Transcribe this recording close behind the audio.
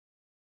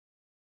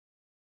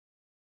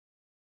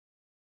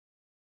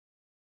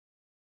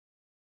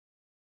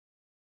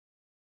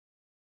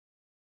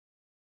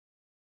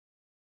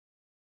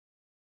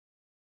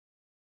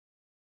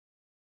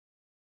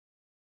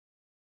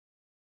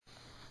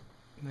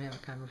You want to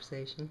have a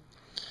conversation?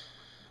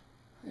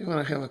 You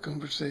want to have a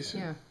conversation?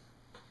 Yeah.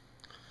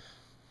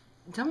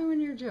 Tell me one of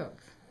your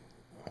jokes.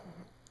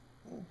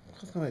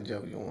 What kind of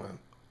joke you want?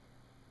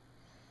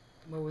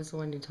 What was the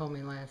one you told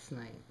me last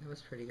night? It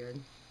was pretty good.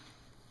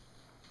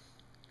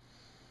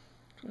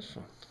 Which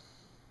one?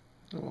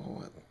 Oh,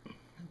 what? I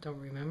don't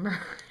remember.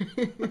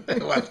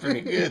 It was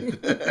pretty good.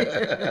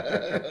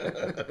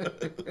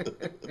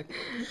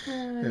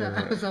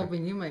 I was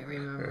hoping you might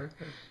remember.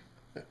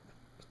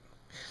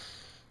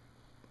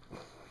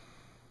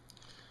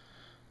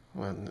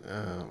 When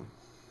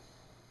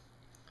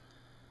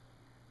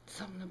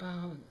Something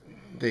about...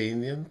 the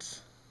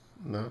Indians?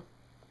 No?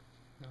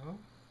 No?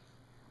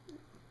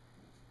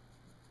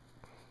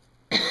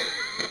 I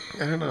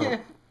don't know.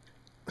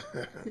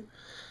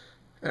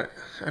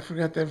 I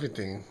forgot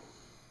everything.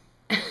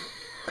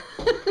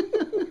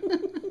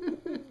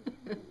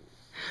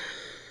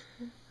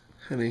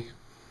 Honey.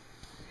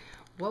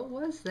 What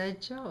was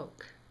that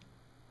joke?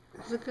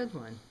 It was a good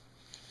one.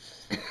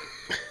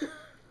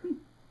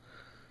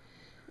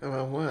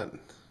 About what?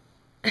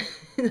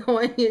 The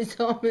one you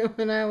told me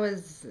when I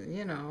was,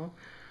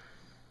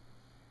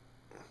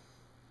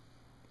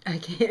 I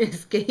can't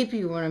escape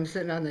you when I'm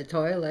sitting on the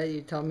toilet.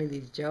 You tell me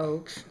these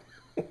jokes.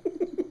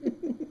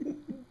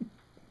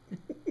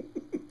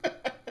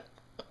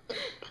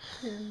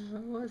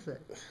 What was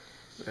it?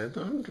 I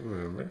don't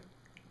remember.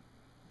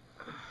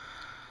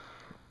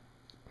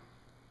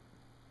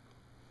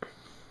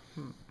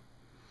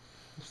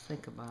 Let's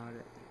think about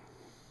it.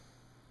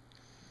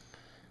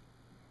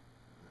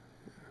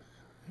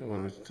 You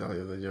want me to tell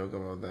you the joke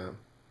about that?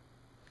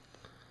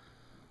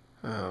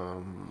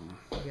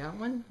 You got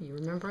one? You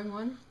remembering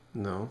one?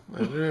 No, I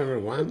remember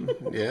one.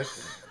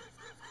 Yes.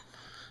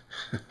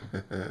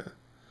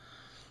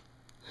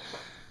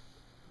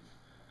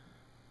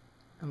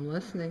 I'm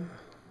listening.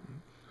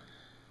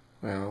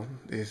 Well,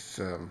 this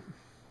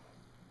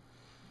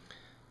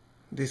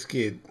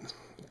kid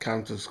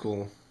come to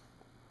school,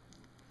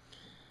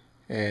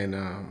 and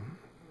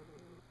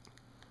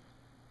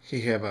he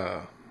have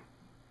a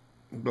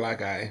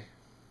black eye,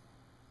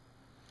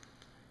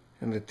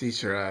 and the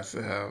teacher asked,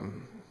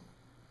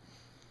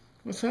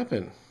 "What's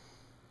happened?"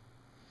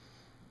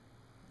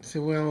 He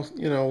said, "Well,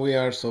 we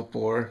are so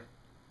poor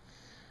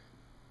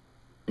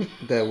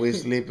that we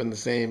sleep in the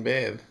same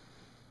bed,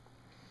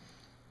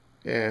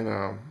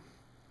 and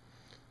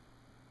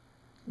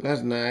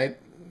last night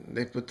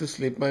they put to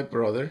sleep my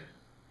brother,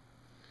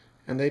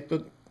 and they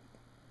put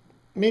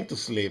me to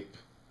sleep,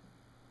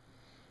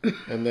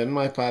 and then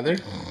my father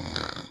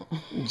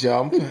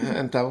jumped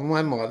on top of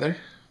my mother."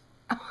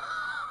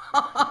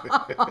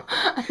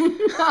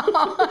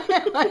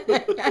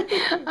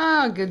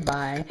 Oh,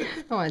 goodbye.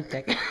 I want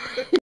to take